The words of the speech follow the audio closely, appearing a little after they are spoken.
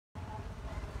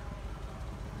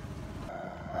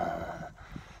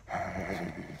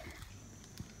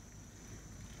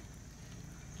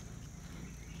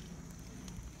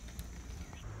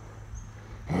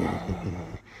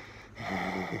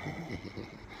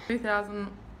2,000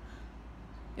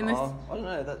 in this. I don't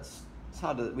know. It's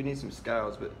hard to. We need some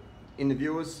scales, but in the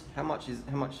viewers, how much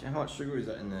sugar is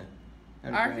that in there? I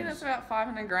reckon it's about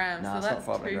 500 grams, Nah, so it's not that's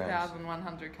 500 grams.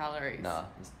 2,100 calories. Nah,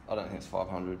 I don't think it's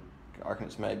 500. I reckon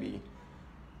it's maybe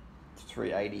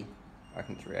 380. I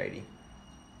reckon 380.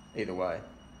 Either way,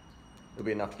 it'll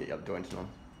be enough to get you up the Doyinton on.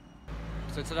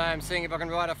 So today I'm seeing if I can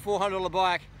ride a $400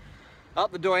 bike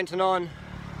up the Doyinton on.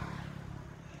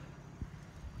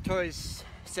 Tori's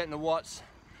setting the watts.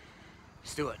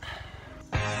 Let's do it.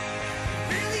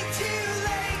 Really too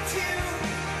late to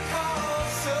call,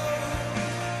 so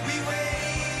we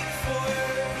wait for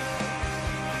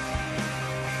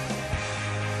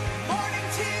morning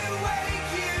to wake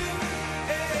you.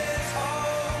 It's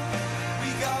all we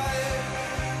got.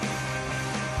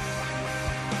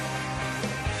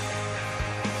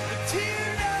 But to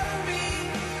know me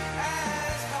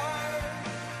as hard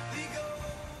we go.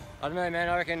 I don't know, man.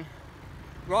 I reckon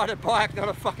ride a bike, not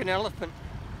a fucking elephant.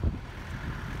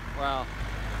 Wow.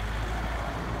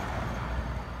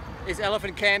 These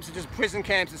elephant camps are just prison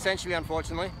camps, essentially,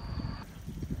 unfortunately.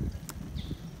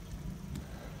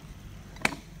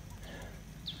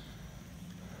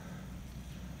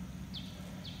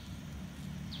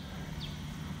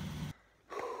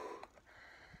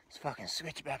 It's fucking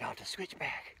switchback after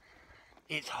switchback.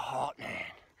 It's hot, man.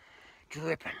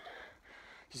 Dripping.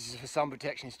 This is for sun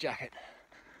protection, this jacket.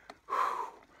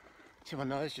 See my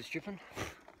nose just dripping?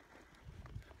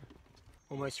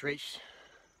 Almost reached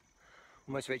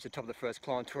the top of the first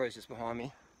climb. Tori's just behind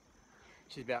me.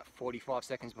 She's about 45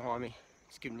 seconds behind me.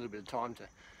 Just giving a little bit of time to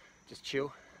just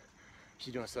chill.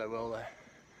 She's doing so well though.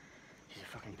 She's a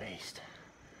fucking beast.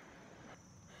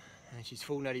 And she's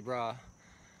full nutty bra.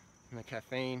 And the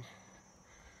caffeine,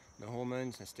 the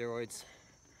hormones, and the steroids.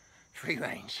 Free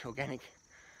range, organic.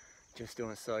 Just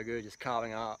doing so good, just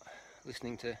carving up,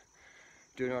 listening to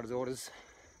Do Not Orders.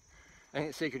 I think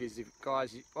the secret is, if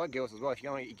guys, or girls as well, if you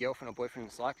don't want to get your girlfriend or boyfriend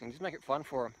in cycling, just make it fun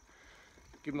for them.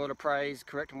 Give them a lot of praise,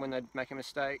 correct them when they make a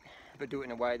mistake, but do it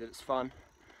in a way that it's fun,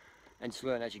 and just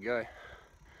learn as you go.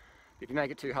 If you make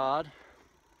it too hard,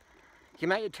 you can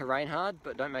make your terrain hard,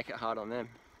 but don't make it hard on them,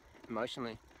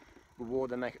 emotionally.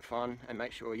 Reward them, make it fun, and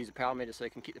make sure you use a power meter so you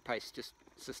can keep the pace just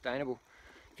sustainable.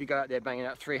 If you go out there banging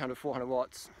out 300, 400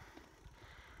 watts,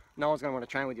 no one's going to want to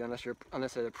train with you unless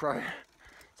they're a pro.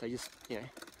 So just, you know,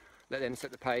 let them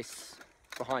set the pace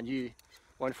behind you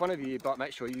or in front of you, but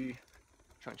make sure you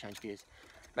try and change gears.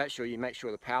 Make sure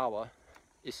the power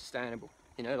is sustainable.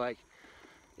 You know, like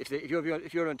if you're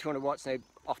doing 200 watts and they're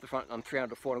off the front on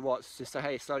 300 or 400 watts, just say,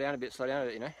 hey, slow down a bit, you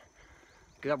know,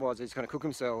 because otherwise they're just going to cook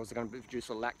themselves. They're going to produce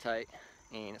a lactate,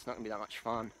 and it's not going to be that much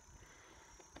fun.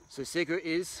 So the secret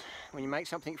is, when you make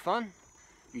something fun,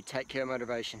 you take care of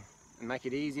motivation and make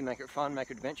it easy, make it fun, make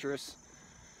it adventurous,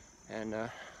 and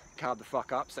carb the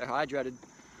fuck up, stay hydrated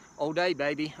all day,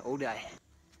 baby, all day.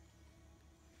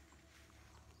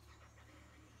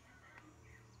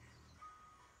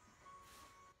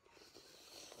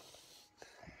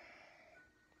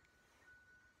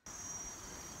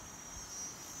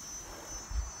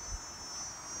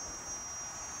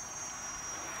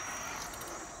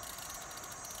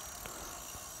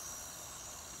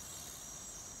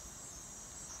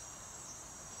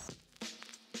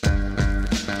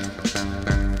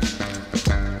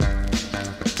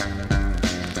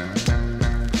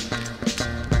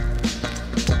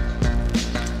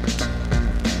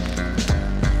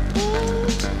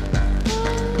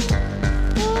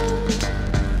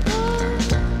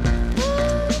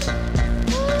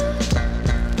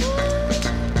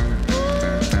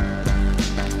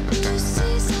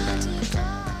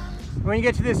 When you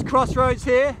get to this crossroads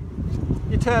here,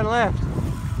 you turn left.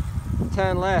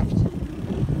 Turn left.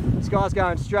 This guy's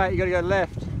going straight, you gotta go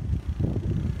left.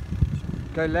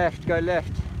 Go left, go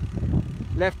left.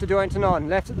 Left to Doyinton on,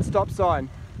 left at the stop sign.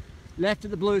 Left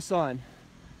at the blue sign.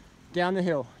 Down the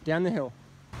hill, down the hill.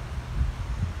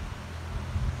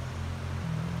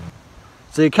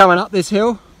 So you're coming up this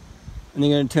hill, and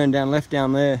you're going to turn down left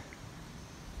down there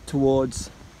towards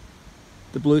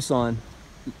the blue sign.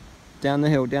 Down the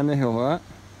hill, alright?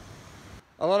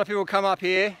 A lot of people come up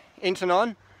here,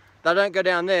 Intonon, they don't go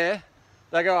down there,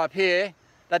 they go up here.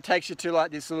 That takes you to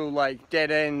like this little like dead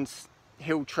ends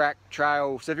hill track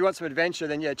trail. So if you want some adventure,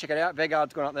 then yeah, check it out.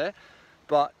 Vegard's gone up there.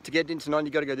 But to get Intonon, you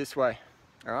got to go this way.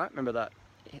 Alright, remember that.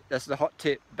 That's the hot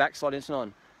tip, backslide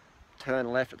Intonon.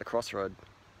 Turn left at the crossroad.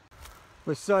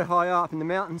 We're so high up in the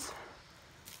mountains.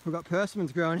 We've got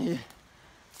persimmons growing here.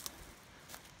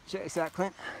 Check this out,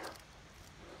 Clint.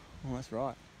 Oh, that's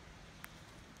right.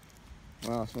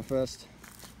 Wow, it's my first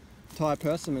Thai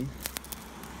persimmon.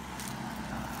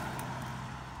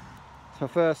 my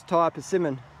first Thai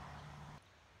persimmon.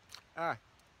 Ah.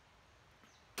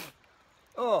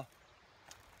 Oh,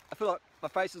 I feel like my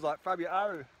face is like Fabio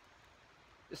Aru.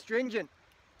 Astringent.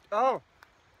 Oh.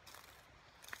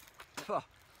 You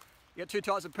get two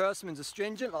types of persimmons,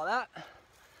 astringent like that,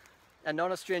 and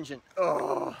non-astringent.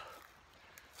 Oh.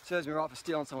 Serves me right for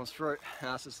stealing someone's fruit.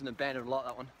 It's just an abandoned lot,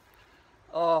 that one.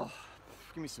 Oh,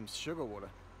 give me some sugar water.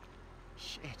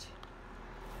 Shit.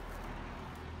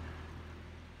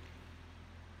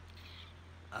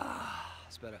 Ah,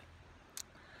 that's better.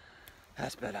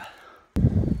 That's better.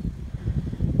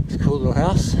 It's a cool little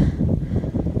house.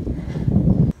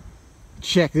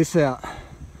 Check this out.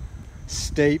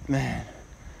 Steep, man.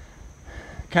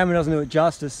 Camera doesn't do it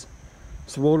justice.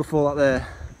 It's a waterfall up there.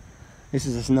 This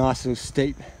is a nice little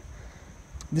steep.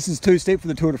 This is too steep for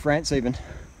the Tour de France even.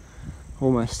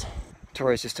 Almost.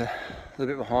 Tori's just a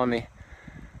little bit behind me.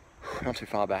 Not too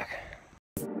far back.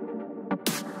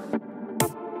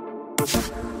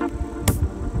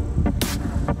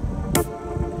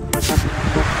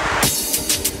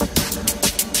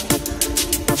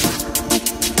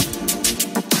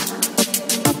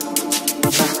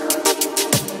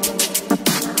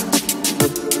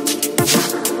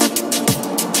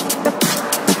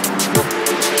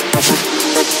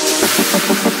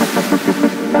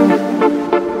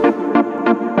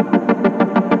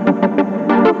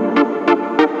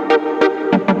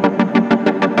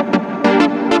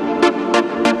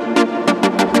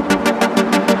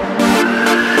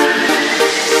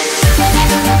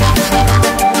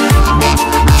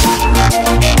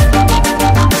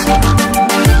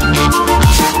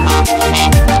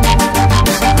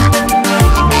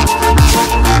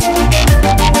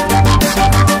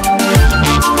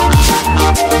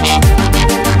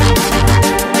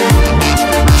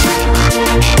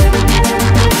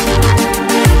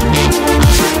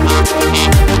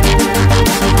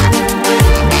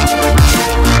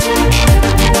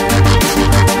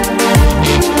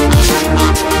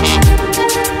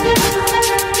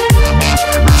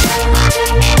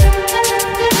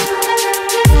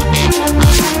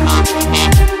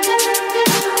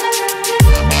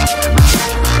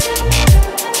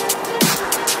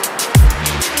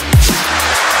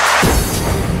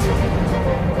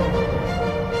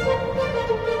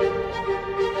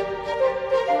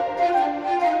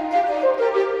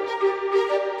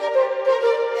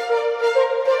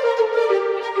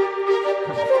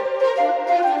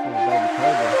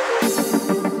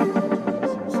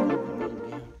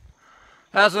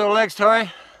 How's the little legs,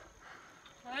 Tori?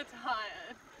 I'm tired.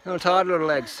 Little tired little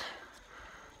legs.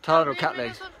 Tired little cat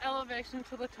legs. Of elevation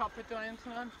to the top of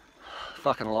Doylestown.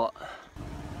 Fucking a lot.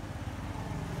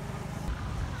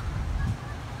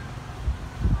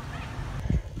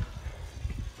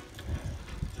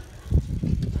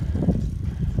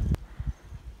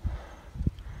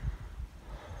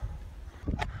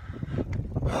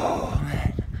 Oh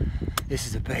man, this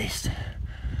is a beast.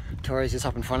 Tori's just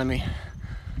up in front of me.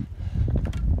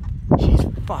 She's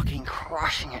fucking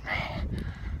crushing it, man.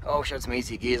 Oh, showed some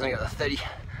easy gears. I got the 30,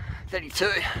 32.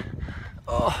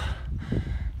 Oh,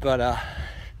 but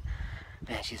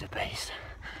man, she's a beast.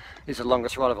 This is the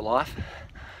longest ride of her life,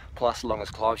 plus the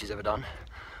longest climb she's ever done,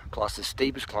 plus the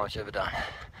steepest climb she's ever done,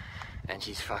 and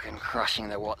she's fucking crushing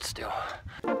the watts still.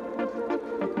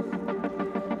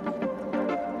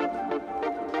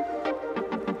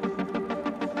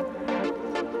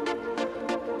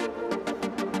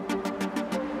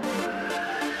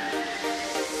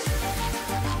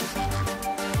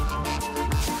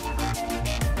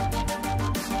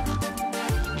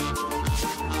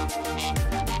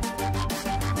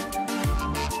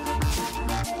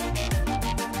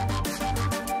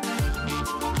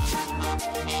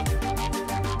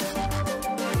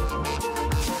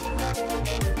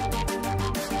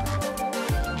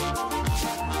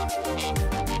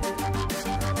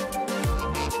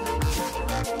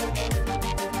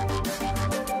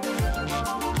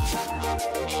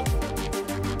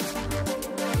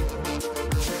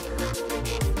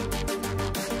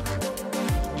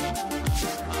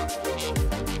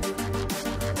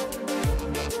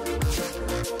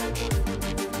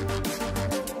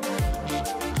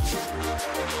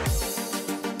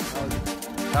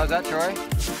 How's that, Troy?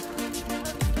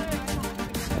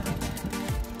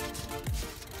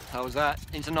 How was that?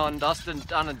 Into non-dusted,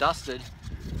 done and dusted.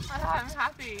 I'm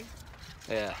happy.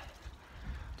 Yeah.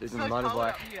 Doing So the cold motorbike.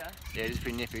 up here. Yeah, it's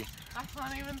pretty nippy. I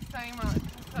can't even say much.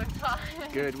 I'm so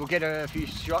tired. Good. We'll get a few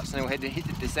shots and then we'll head to hit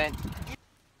the descent.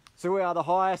 So we are the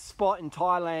highest spot in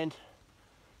Thailand,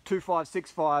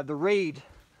 2565. The Reed,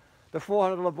 the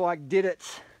 $400 bike did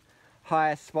it.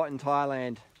 Highest spot in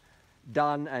Thailand,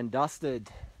 done and dusted.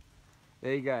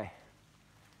 There you go.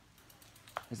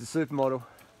 It's a supermodel.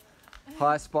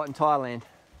 Highest spot in Thailand.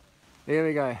 There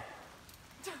we go.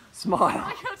 Smile.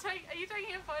 Are you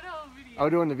taking a photo or video? I'm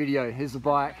doing the video. Here's the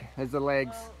bike. Okay. There's the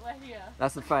legs. Well, we're here.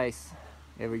 That's the face.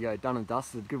 There we go. Done and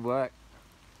dusted. Good work.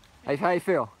 Hey, how you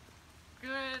feel? Good.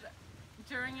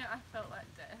 During it, I felt like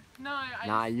death. No,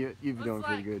 Nah, you've been was doing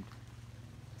pretty like- good.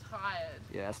 tired.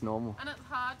 Yeah, that's normal. And it's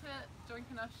hard to drink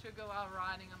enough sugar while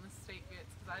riding on the steep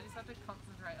bits because I just have to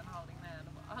concentrate on holding the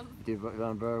handlebars. You did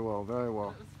done very well, very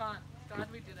well. It was fun.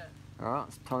 Glad we did it. Alright,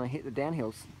 it's time to hit the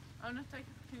downhills. I'm gonna take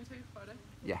a photo.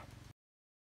 Yeah.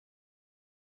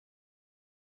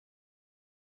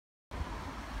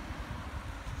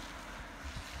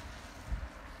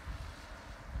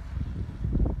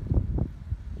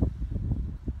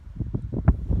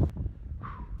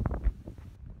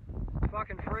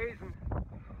 Fucking freezing.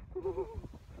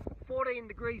 14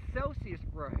 degrees Celsius,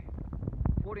 bro.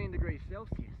 14 degrees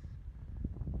Celsius.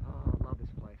 Oh, I love this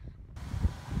place.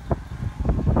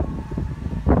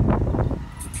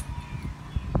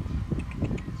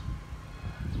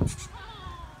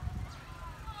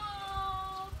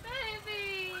 Oh,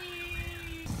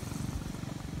 baby!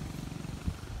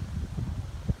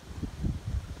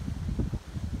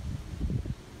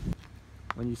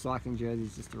 My new cycling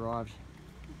jersey's just arrived.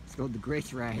 It's called the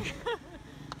grease rag.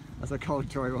 That's how cold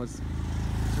Tori was.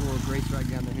 She wore a grease rag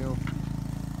down the hill.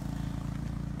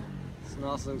 It's a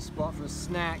nice little spot for a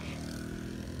snack.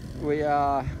 We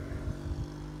are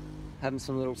having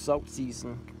some little saltsies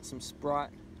and some Sprite.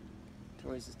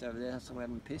 Tori's just over there, so we're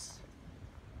having a piss.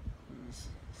 And just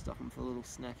stopping for a little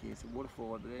snack here. It's a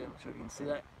waterfall over there. I'm sure you can see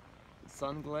that. The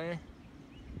sun glare.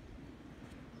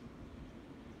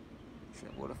 See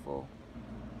that waterfall.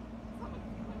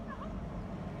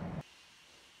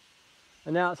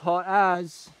 And now it's hot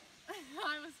as...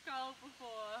 I was cold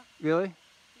before. Really?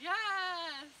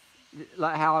 Yes!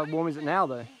 Like how warm is it now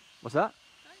though? What's that?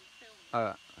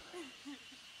 Don't film me.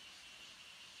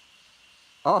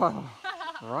 Oh,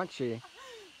 crunchy.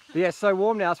 But yeah, it's so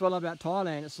warm now. It's what I love about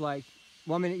Thailand. It's like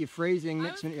 1 minute you're freezing,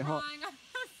 next minute you're hot. I was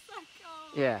so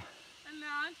cold. Yeah. And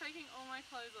now I'm taking all my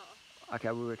clothes off.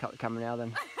 Okay, we'll cut the camera now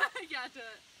then. Yeah, do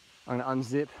it. I'm gonna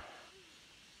unzip.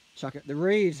 Chuck it. The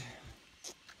Reed.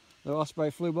 The Osprey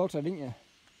Flu Welter, didn't you?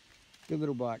 Good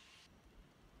little bike.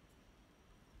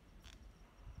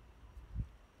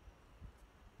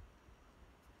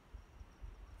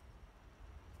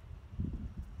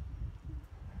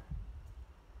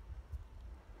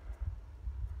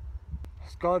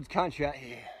 It's God's country out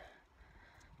here.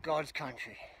 God's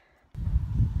country.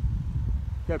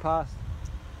 Go past.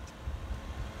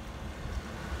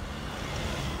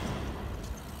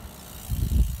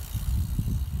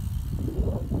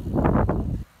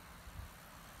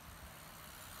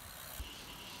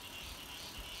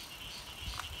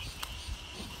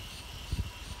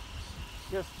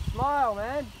 Just smile,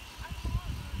 man.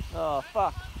 Oh,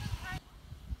 fuck.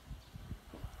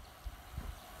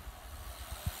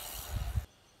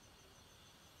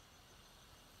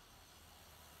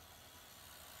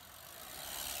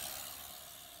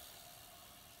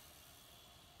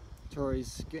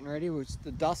 Tori's getting ready.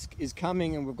 The dusk is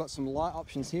coming and we've got some light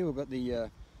options here. We've got the,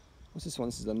 what's this one?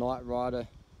 This is the Night Rider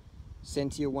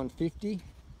Sentia 150.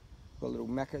 Got a little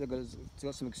macro, it's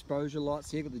got some exposure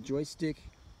lights here, got the joystick.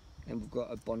 And we've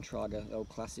got a Bontrager, the old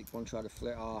classic Bontrager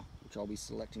Flare R, which I'll be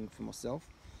selecting for myself.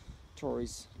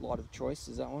 Tori's light of choice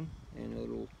is that one, and a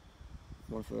little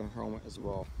one for a helmet as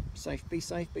well. Safe, be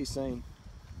seen.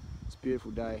 It's a beautiful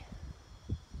day.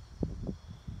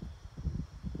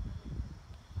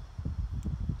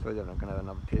 Sorry that I'm gonna have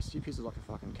another piss. You pisses like a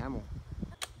fucking camel.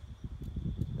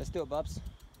 Let's do it, Bubs.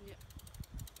 Yeah.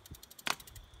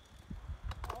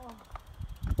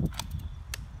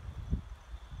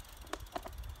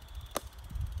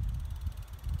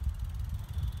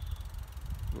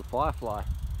 Little firefly.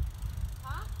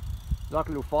 Huh? Like a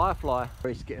little firefly.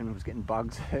 She's was getting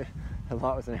bugs. Her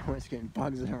light was on her, she's getting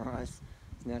bugs in her eyes.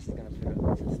 So now she's gonna put it.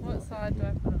 What side do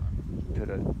I put it on? Put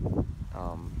it.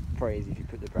 Probably easy if you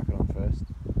put the bracket on first.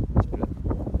 Just put it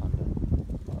under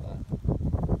like that.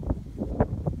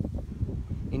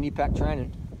 Indie pack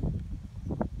training.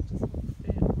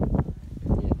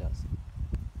 Yeah, it does.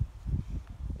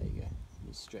 There you go.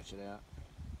 Just stretch it out.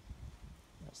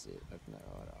 That's it. Open that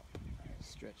right up.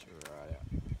 Stretch it right out.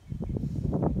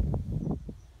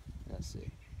 That's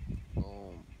it.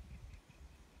 Boom.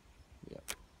 Yep.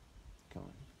 Come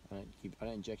on. I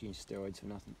don't inject you in steroids for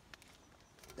nothing.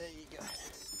 There you go.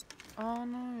 Oh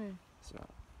no. So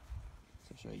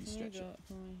I'll show you Can stretch you do it. it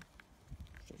for me?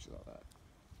 Stretch it like that.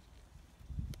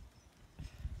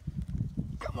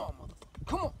 Come on, motherfucker.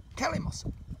 Come on. Kelly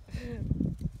muscle.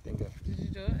 Bingo. Did you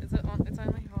do it? Is it on? It's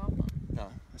only half on. No.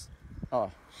 Oh,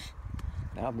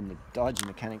 now I've been the dodgy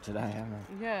mechanic today, haven't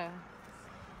I? Yeah.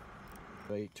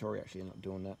 Tori actually ended up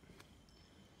doing that.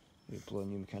 We blew a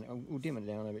new mechanic. We'll dim it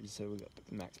down a bit just so we've got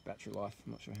the max battery life.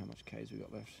 I'm not sure how much K's we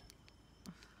got left.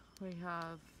 We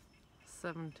have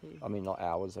 70. I mean, not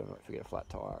hours, so if we get a flat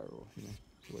tyre or, you know,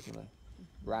 so we're going to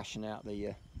ration out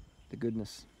the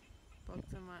goodness. Bugs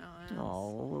in my eyes. Oh,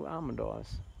 little almond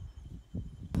eyes.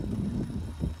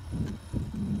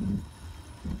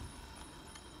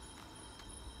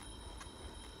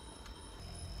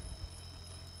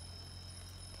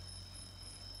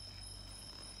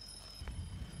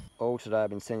 All today I've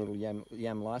been sending little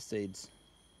yam lice seeds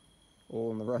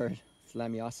all on the road. It's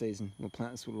lammy ice season. We'll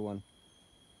plant this little one.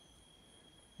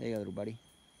 There you go, little buddy.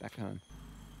 Back home.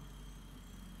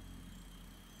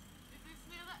 Is this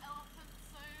near the elephant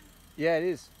soon? Yeah, it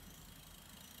is.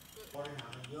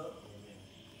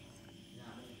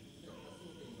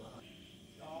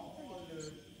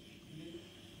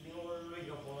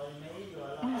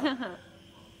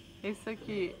 He's so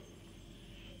cute.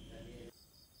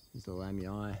 There's the lammy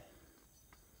eye.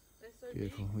 They're so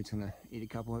Beautiful. We're just gonna eat a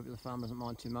couple. Hope the farm doesn't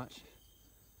mind too much.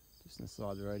 Just on the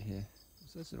side of the road here.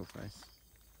 What's this little face?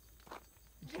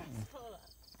 big. I saw that.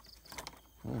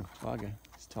 Oh, tiger.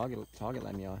 It's tiger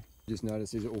lammy eye. Just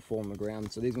notice these are all fall on the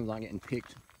ground, so these ones aren't getting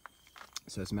picked.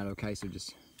 So it's a matter of case of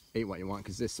just eat what you want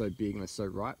because they're so big and they're so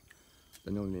ripe.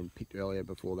 They're normally been picked earlier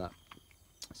before that.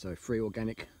 So free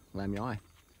organic lammy eye.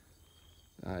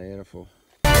 Beautiful.